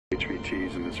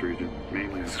cheese in this region,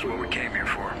 mainly. This is what we came here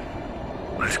for.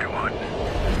 Let's go on.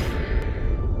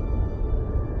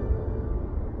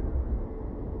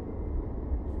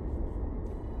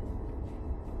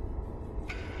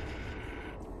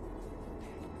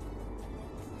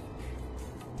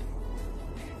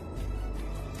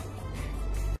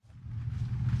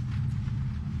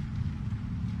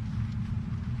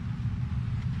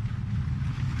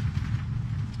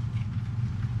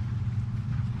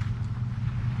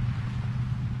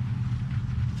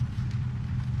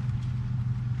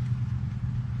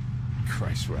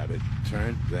 Christ, Rabbit,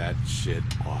 turn that shit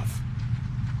off.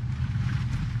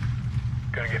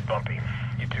 Gonna get bumpy.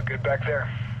 You two good back there?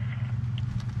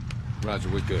 Roger,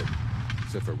 we're good.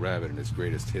 Except for Rabbit and his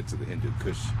greatest hits of the Hindu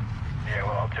Kush. Yeah,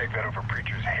 well, I'll take that over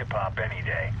Preacher's hip-hop any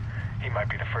day. He might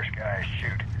be the first guy I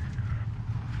shoot.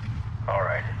 All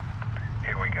right,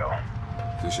 here we go.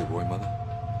 Is this your boy, Mother?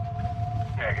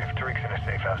 Negative. Tariq's in a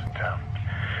safe house in town.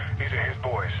 These are his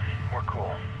boys. We're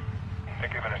cool. They're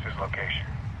giving us his location.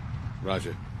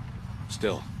 Roger.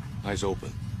 Still. Eyes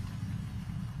open.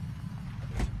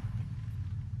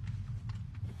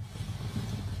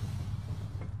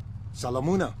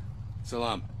 Salamuna.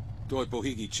 Salam. Doi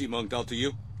Bohigi Chimong Dal to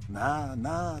you? Na,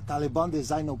 Taliban de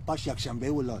zaino pasyak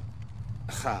shambewulot.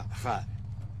 Ha.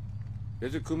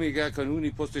 Is it Kumiga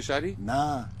Kanuni Postishari?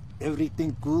 Nah,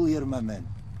 everything cool here, my man.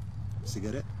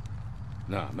 Cigarette?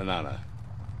 Nah, manana.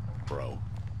 Bro.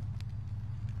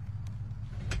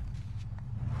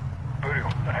 Voodoo,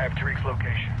 I have Tariq's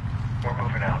location. We're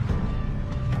moving out.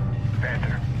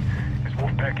 Panther, is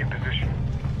Wolfpack in position?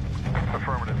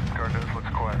 Affirmative. Gardeners looks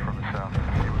quiet from the south.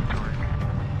 You with Tariq?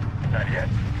 Not yet.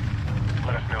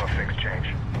 Let us know if things change.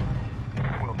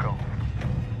 We'll go.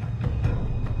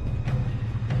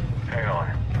 Hang on.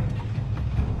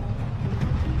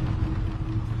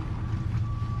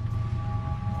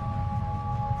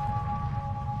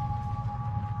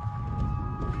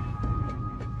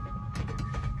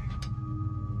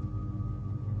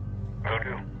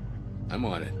 Voodoo. I'm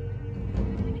on it.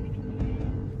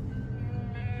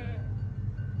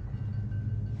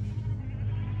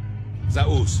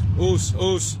 Zaus.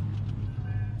 Us.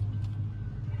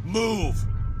 Move!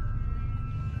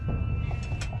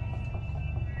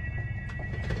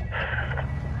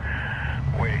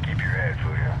 Way to keep your head,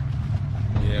 Voodoo.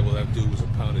 Yeah, well, that dude was a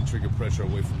pound of trigger pressure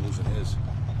away from losing his.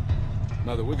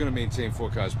 Mother, we're gonna maintain 4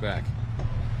 cars back.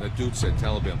 That dude said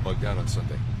Taliban bugged out on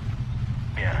Sunday.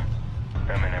 Yeah,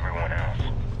 them and everyone else.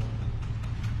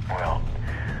 Well,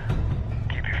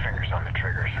 keep your fingers on the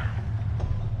triggers.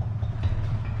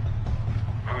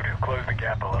 Voodoo, close the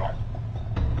gap a little.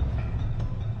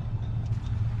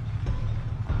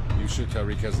 You sure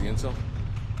Tariq has the intel?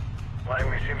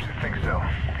 Langley seems to think so.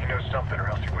 He knows something or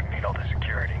else he wouldn't need all the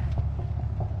security.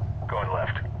 Going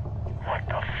left. What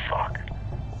the fuck?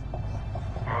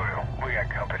 Voodoo, we got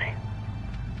company.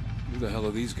 Who the hell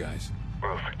are these guys?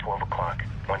 Roof, 12 o'clock.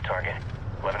 1 target.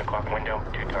 11 o'clock window,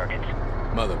 2 targets.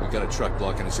 Mother, we got a truck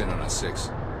blocking us in on our 6.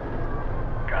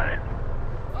 Got it.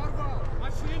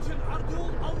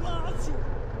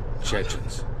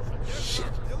 Chechens. Shit.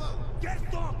 Hang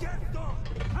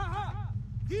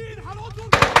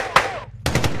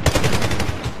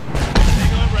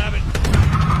on, Rabbit.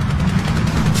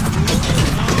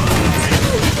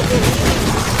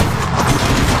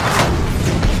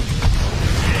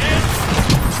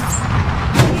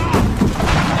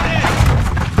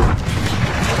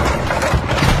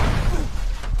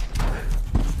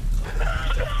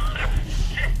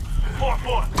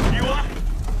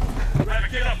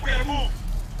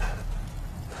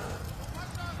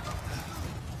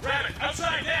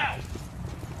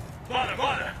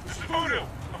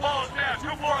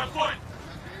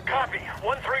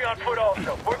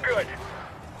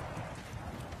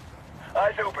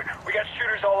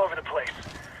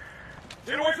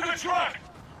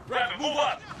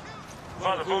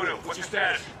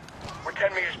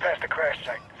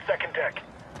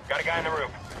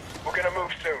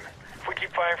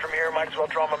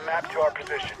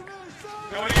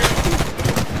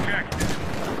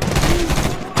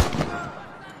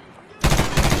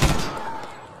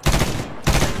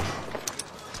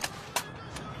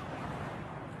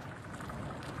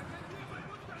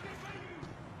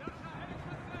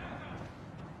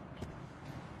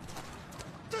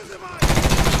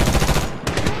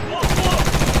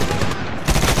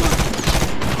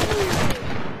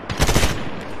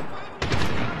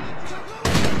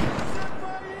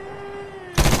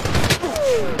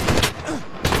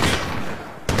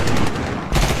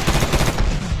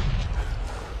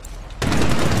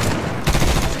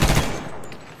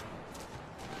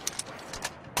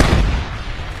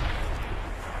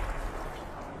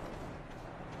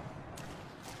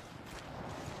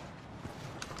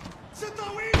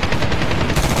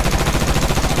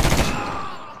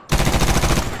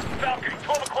 Falcon,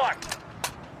 12 o'clock.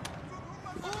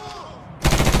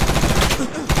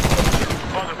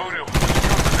 Mother Voodoo,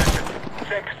 position.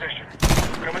 Same position.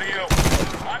 Coming to you.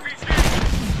 IPC.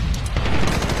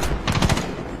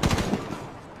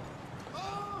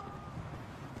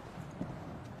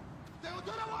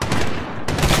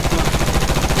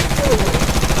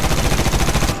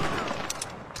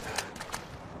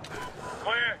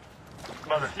 Clear.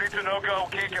 Mother, streets are no-go.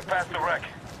 Can't get past the wreck.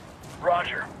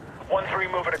 Roger.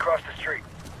 1-3 moving across the street.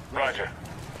 Roger.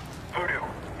 Voodoo,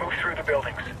 move through the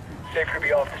buildings. Safer to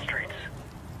be off the streets.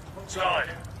 Solid.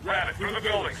 Rabbit, through the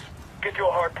buildings. Get to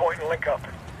a hard point and link up.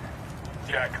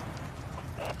 Jack.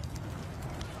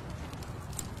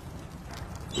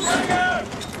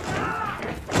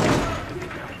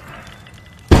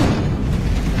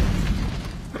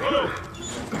 Move!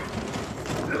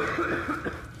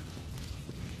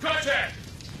 Contact!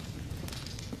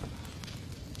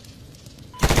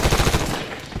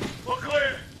 We're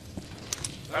clear.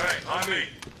 All right, on me.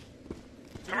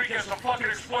 Tariq has some fucking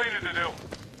explaining to do.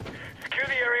 Secure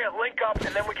the area, link up,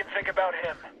 and then we can think about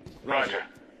him. Roger.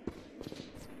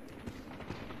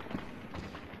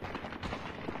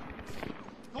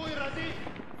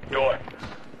 Door.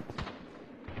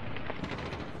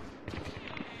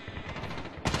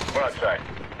 We're outside.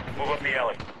 Move up the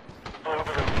alley. Move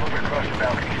across the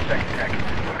balcony, second deck.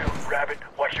 Voodoo, Rabbit,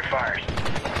 watch your fires.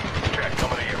 Jack,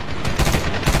 coming to you.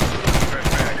 Fresh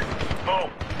bag.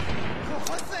 Move.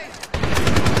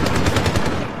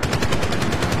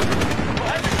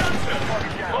 Behind the gun, sir.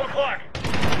 12 o'clock.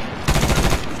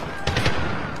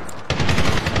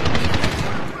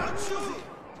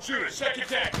 Shoot it, second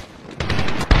deck.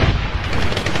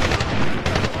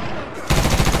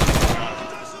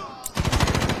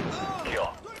 Kill.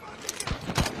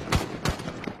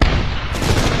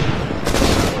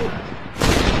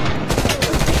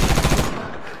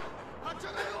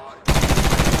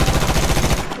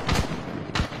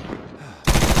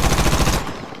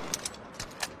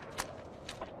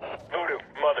 Voodoo,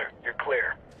 Mother, you're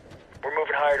clear. We're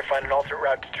moving higher to find an alternate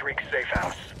route to Tariq's safe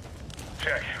house.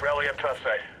 Check. Rally up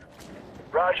topside.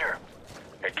 Roger.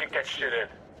 Hey, kick that shit in.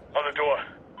 On the door.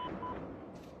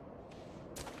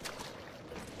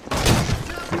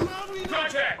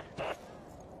 Contact!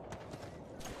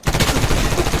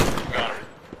 Got him.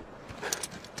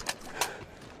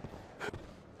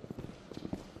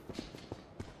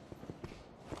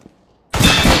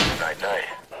 Night.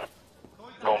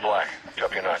 Going black.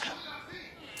 Drop your nuts.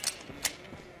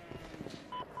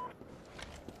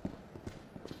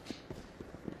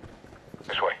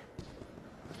 This way.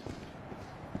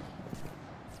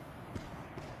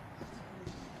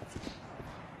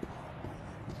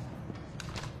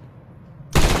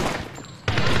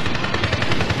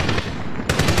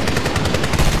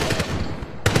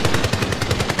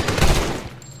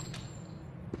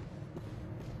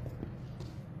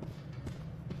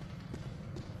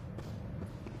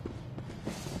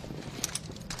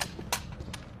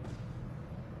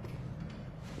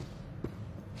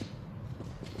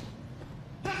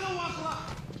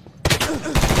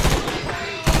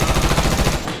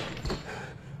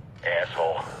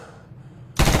 Asshole.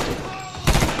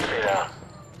 Stay down.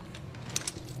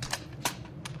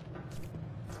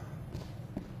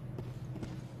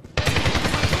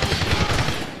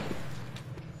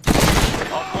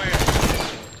 All clear.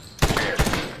 Clear.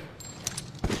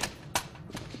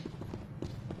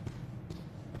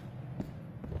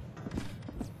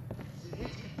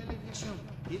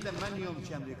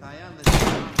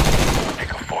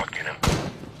 Take a fork in him.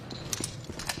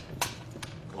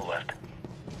 Go left.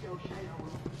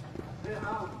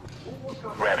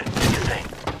 Rabbit, do your thing.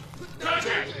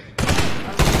 Contact!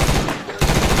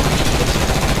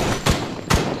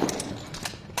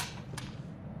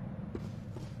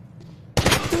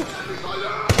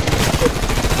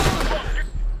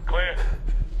 Clear.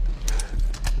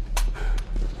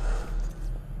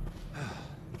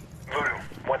 Voodoo,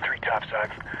 1-3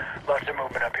 topside. Lots of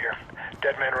movement up here.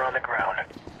 Dead men are on the ground.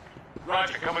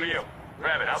 Roger, coming to you.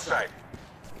 Rabbit, outside.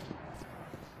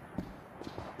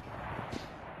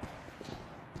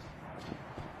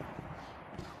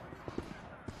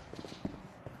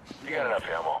 You got enough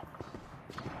ammo.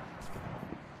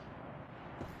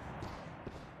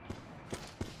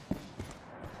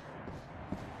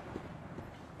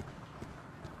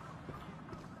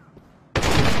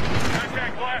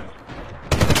 Contact left.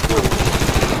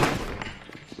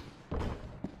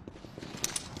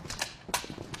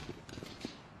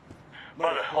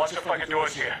 Mother, watch the fucking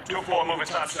doors here. 2-4 moving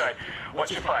topside.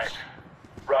 Watch your fires.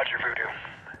 Roger, Voodoo.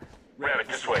 Rabbit,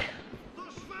 this way.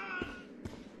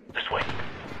 This way.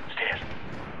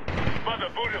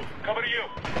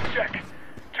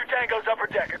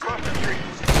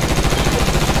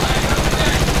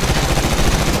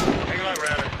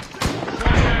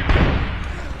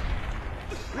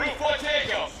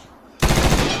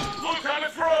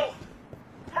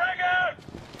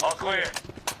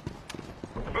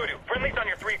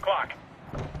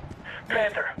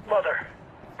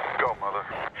 Mother?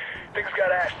 Things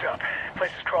got assed up.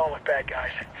 Place is crawling with bad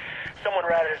guys. Someone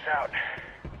ratted us out.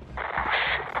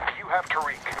 You have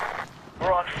Tariq.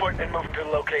 We're on foot and moving to the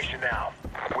location now.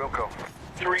 We'll go.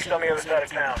 Tariq's on the other side of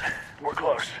town. We're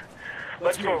close.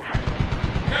 Let's move.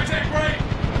 Contact right!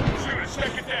 Shoot,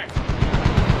 second deck!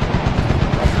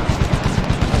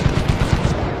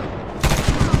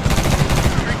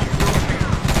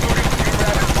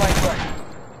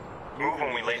 Move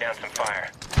when we lay down some fire.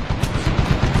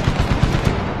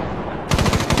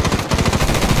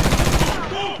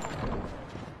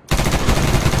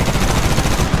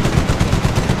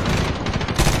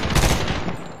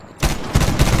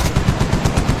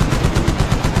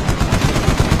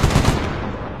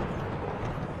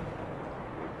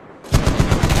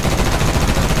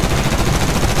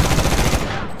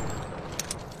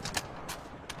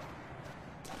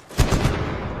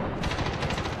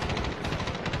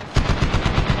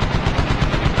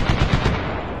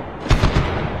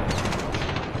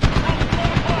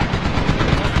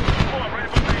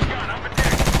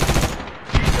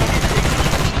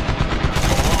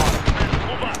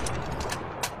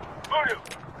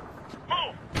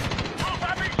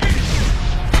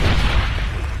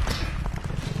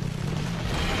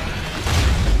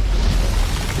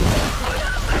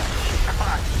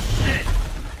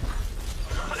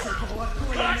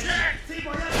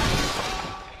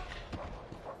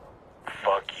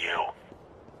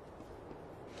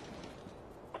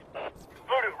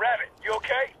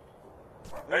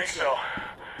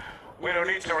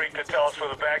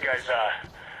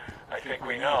 I think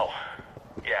we know.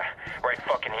 Yeah, right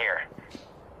fucking here.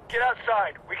 Get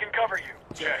outside. We can cover you.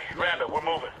 Okay, grab it. We're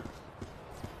moving.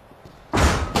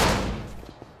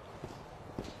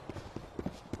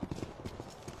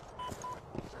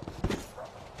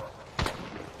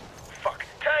 Fuck.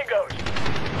 Tangos!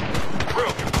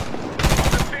 Group!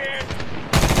 Understand?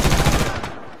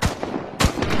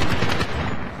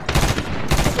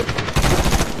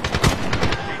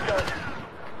 He does.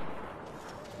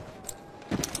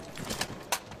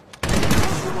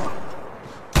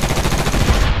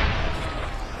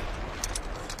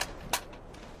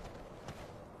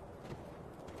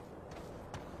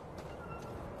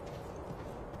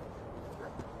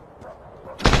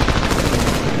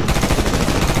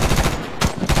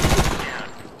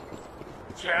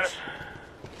 Status?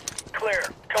 Clear.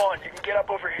 Come on, you can get up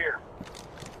over here.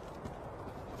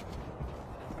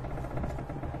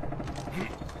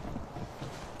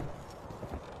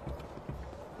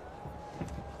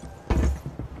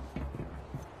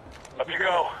 Up you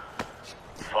go.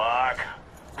 Fuck.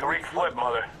 Tariq flip,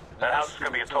 mother. That house is gonna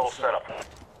be a total setup.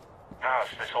 House,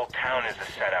 this whole town is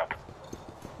a setup.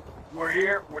 We're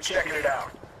here, we're checking it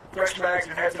out. Fresh bags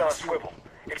and heads on a swivel.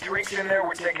 If Tariq's in there,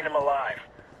 we're taking him alive.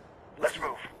 Let's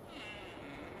move.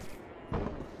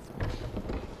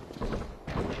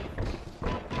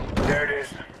 There it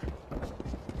is.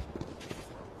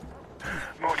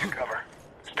 Move to cover.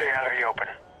 Stay out of the open.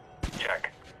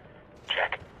 Check.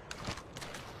 Check.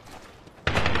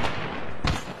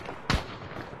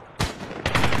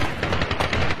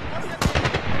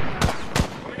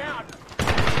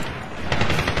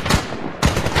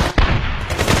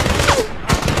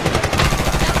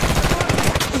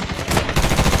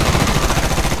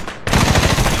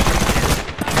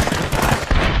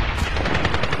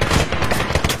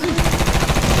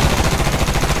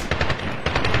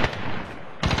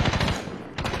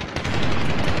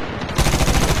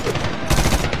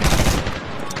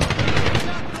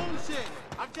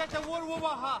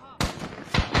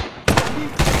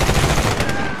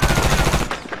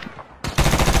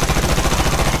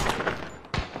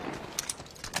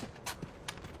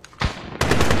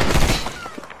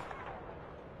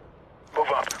 Move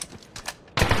up.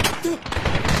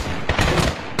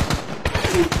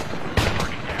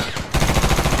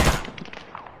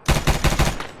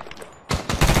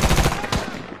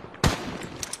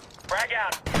 Frag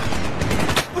out.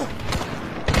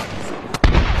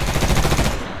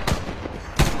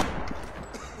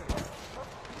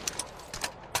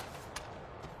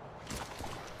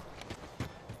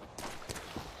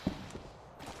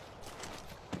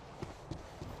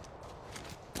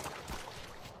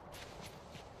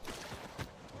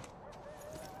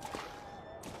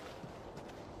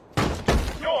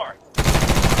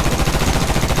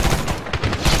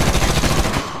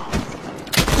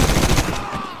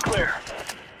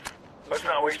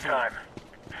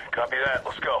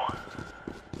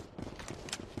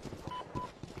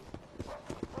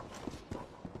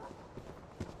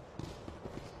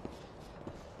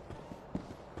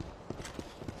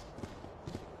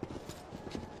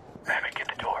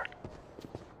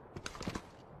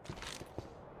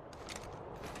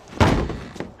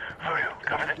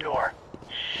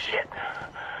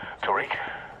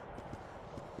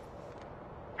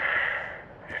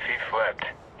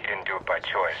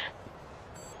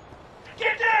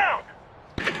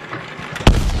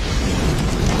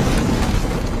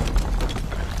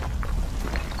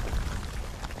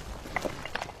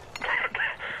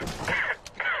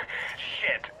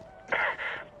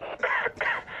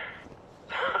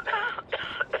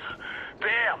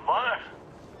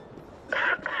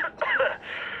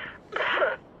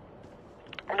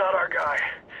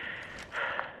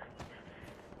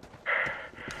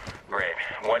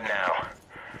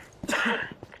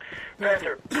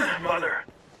 Panther, Mother.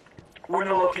 We're in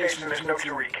the location and there's no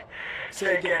Tariq.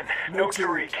 Say again, no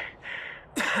Tariq.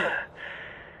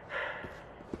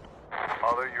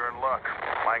 Mother, you're in luck.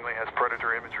 Langley has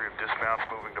predator imagery of dismounts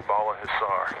moving to Bala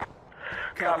Hissar.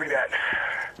 Copy that.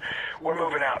 We're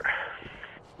moving out.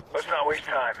 Let's not waste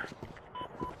time.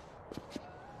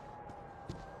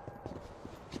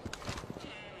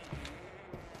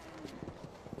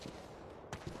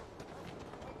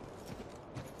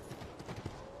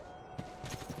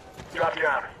 Drop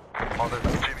down. Mother,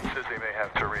 Jimmy says they may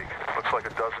have Tariq. Looks like a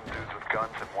dozen dudes with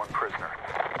guns and one prisoner.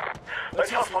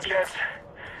 Let's hustle, gents.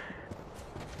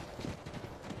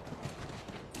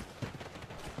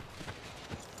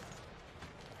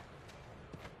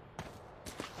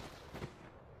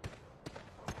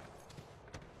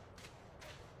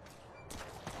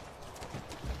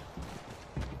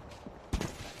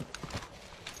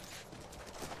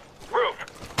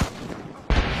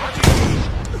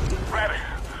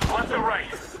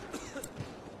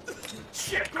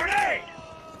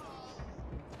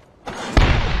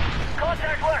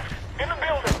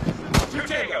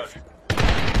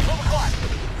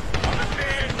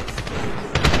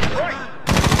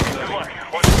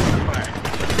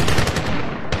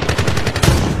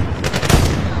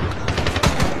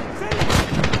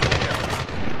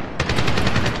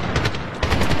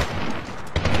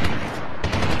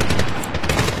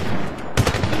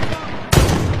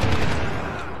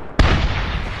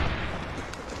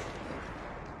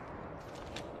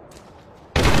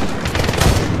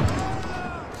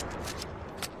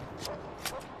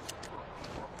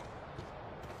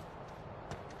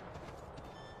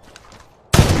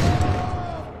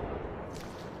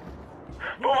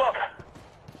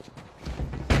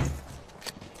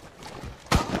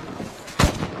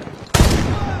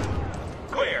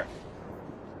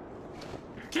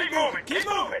 Keep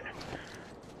moving!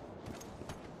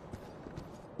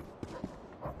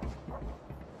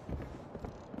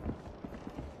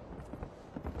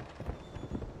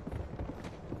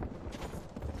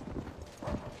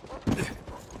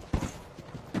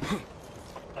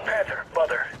 Panther,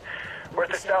 Mother, we're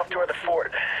at the south door of the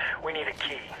fort. We need a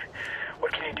key.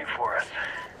 What can you do for us?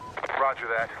 Roger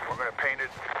that. We're gonna paint it.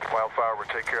 Wildfire will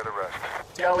take care of the rest.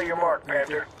 Tally your mark,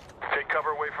 Panther. Take cover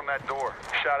away from that door.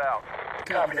 Shot out.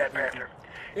 Copy that, Panther.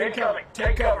 Incoming.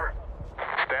 Take cover.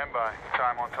 Stand by.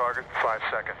 Time on target, 5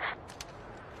 seconds.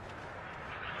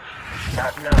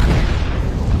 Not enough.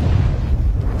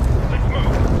 Let's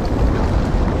move.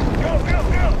 Go, go,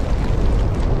 go!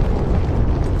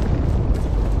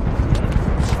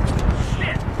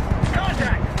 Shit!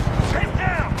 Contact! Head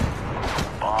down!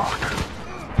 Fuck.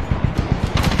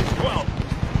 12.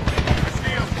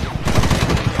 Steal.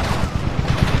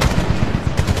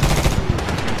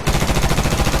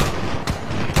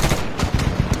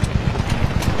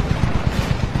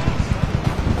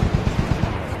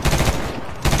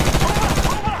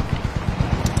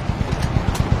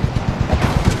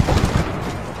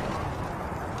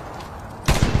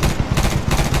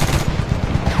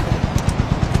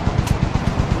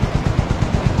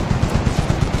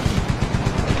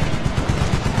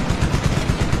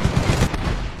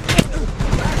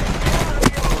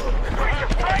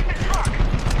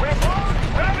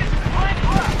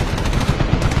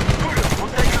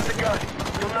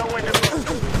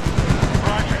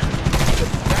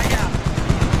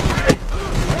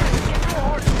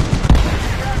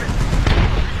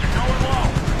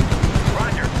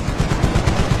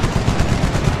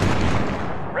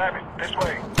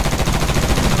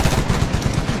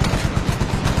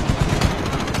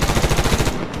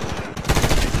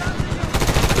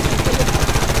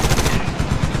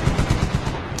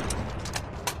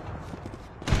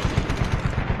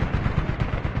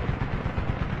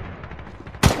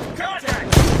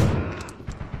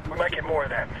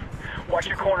 Watch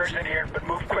your corners in here, but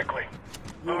move quickly.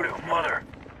 Voodoo, Mother,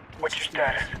 what's your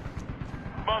status?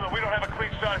 Mother, we don't have a clean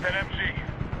shot at that MG.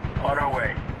 On our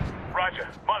way. Roger.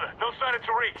 Mother, no sign of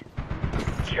Tariq.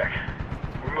 Check.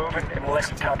 We're moving and we'll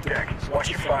exit top deck. Watch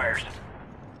your fires.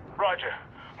 Roger.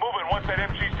 Moving once that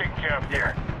MG's taken care of.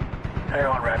 Here. Hang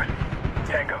on, Rabbit.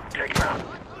 Tango, take him out.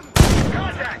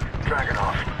 Contact! Dragon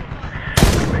off.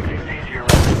 Make things easier,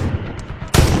 Rabbit.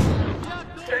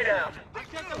 Stay down.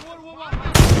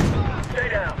 Stay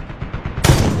down.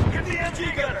 Get the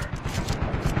MG gunner.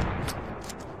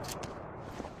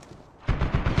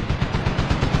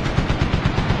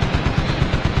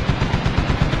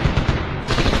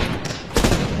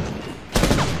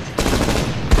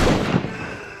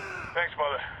 Thanks,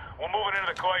 Mother. We're moving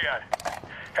into the courtyard.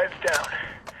 Heads down.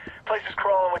 Place is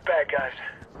crawling with bad guys.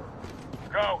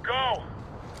 Go, go!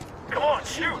 Come on,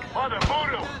 shoot! Mother,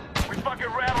 Voodoo! We fucking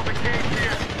rattled the cage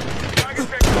here. Target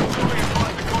section is slowly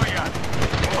across the courtyard.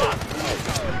 Move up.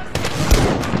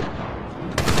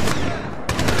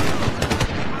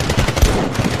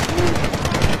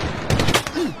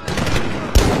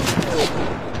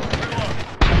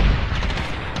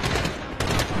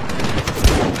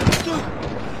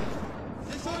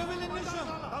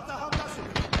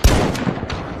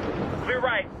 Clear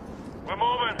right. We're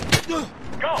moving.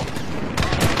 Go!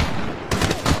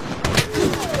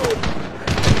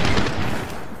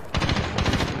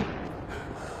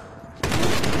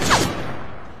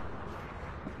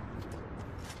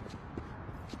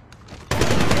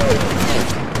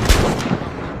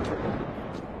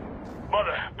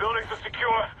 Mother, buildings are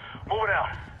secure. Moving out.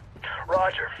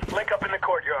 Roger. Link up in the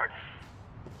courtyard.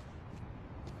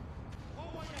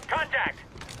 Contact!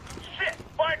 Shit!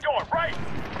 Fire door, right!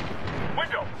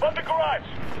 Window, above the garage!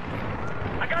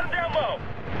 I got him down low!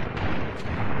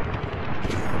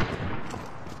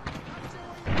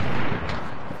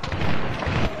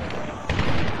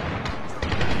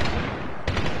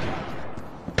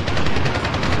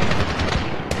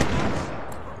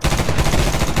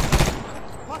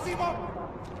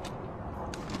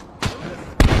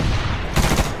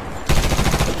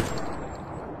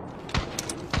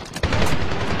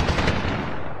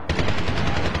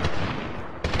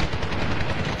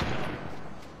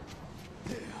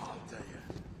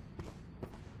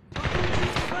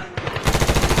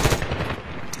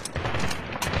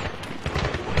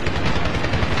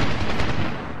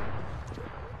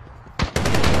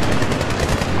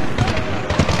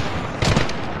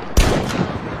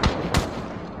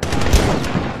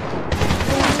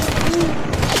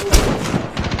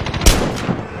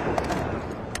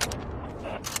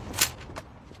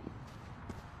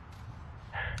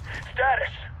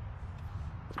 Status!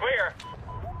 Clear!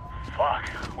 Fuck,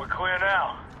 we're clear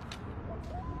now.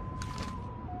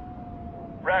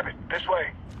 Rabbit, this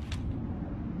way.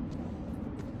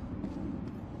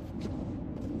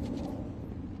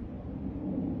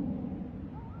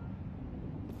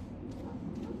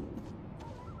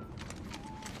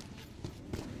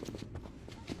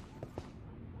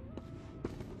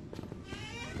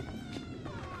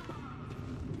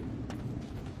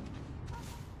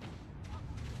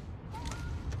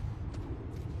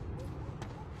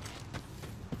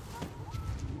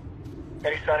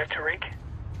 Any sign of Tariq?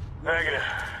 Negative.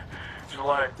 There's a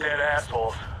lot of dead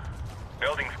assholes.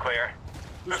 Building's clear.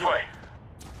 This way.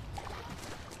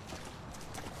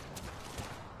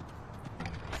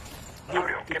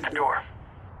 Voodoo, get the door.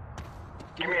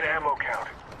 Give me an ammo count.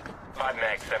 5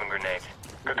 mags, 7 grenades.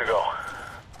 Good to go.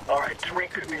 All right,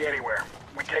 Tariq could be anywhere.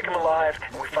 We take him alive,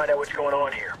 and we find out what's going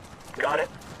on here. Got it?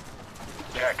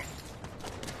 Check.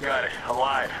 Got it.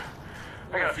 Alive.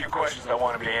 I got a few questions I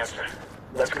want to be answered.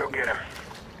 Let's go get him.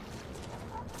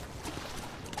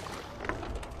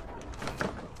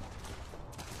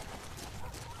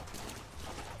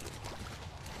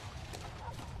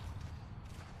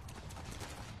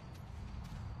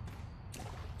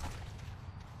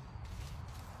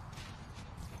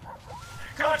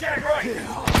 Contact right!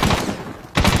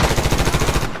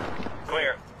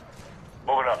 Clear.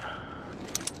 Moving up.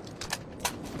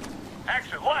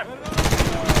 Action left!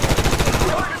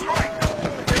 Target's right!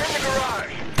 They're in the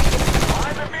garage!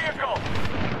 Behind the vehicle!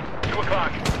 2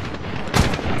 o'clock.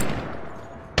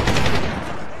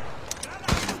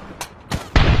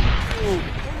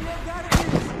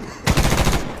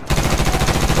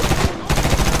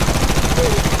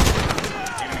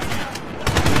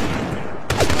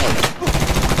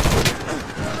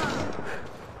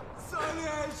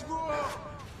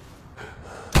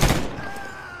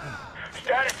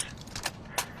 Status!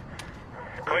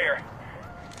 Clear.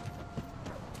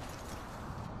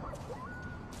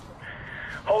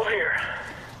 Hold here.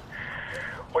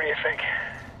 What do you think?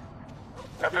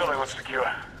 That building looks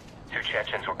secure. 2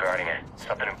 Chechens were guarding it.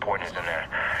 Something important is in there.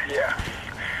 Yeah.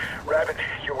 Rabbit,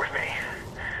 you're with me.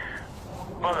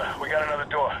 Mother, we got another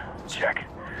door. Check.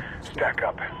 Stack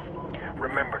up.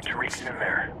 Remember, Tariq's in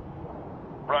there.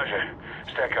 Roger.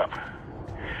 Stack up.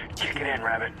 Kick it in,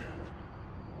 Rabbit.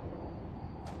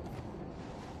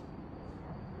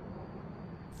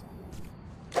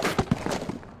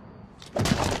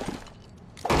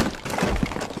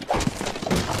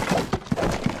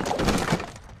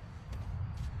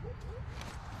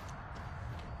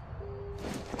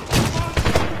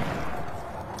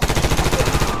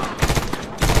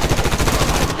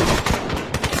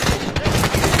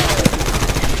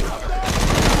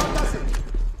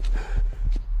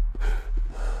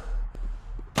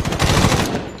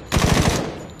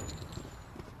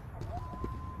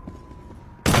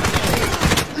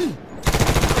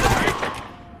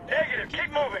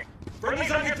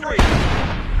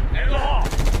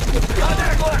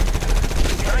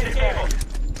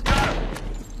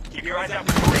 guys up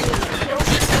for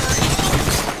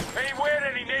Any wearing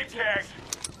any name tags?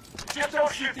 Just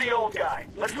don't shoot the old guy.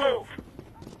 Let's move.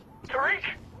 Tariq?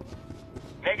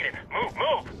 Negative.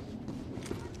 Move.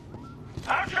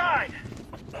 Outside!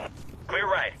 Clear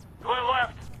right. Clear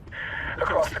left.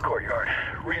 Across the courtyard.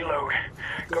 Reload.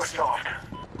 Go soft.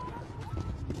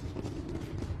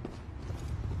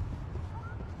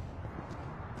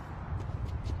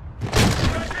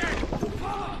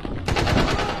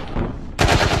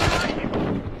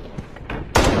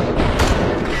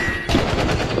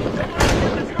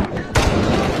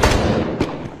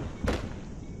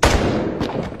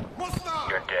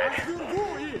 You're dead.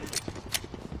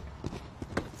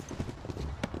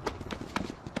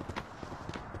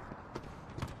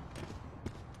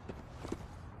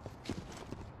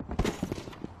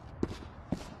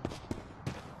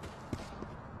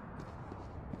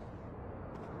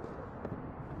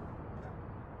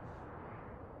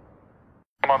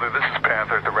 Mother, this is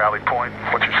Panther at the rally point.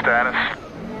 What's your status?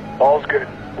 All's good.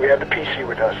 We have the PC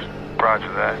with us.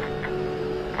 Roger that.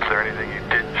 Was there anything you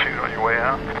didn't shoot on your way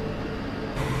out?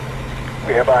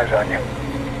 We have eyes on you.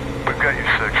 We've got you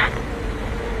 6.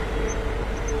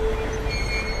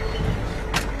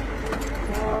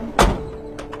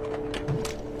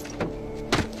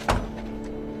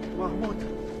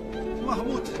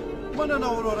 محمود من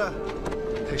اورورا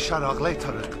تشار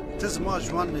طارق تز ما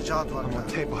جوان نجات ورما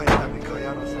تي باید امریکایی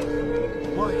را ساخت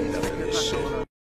ما هیچ فکر نکنم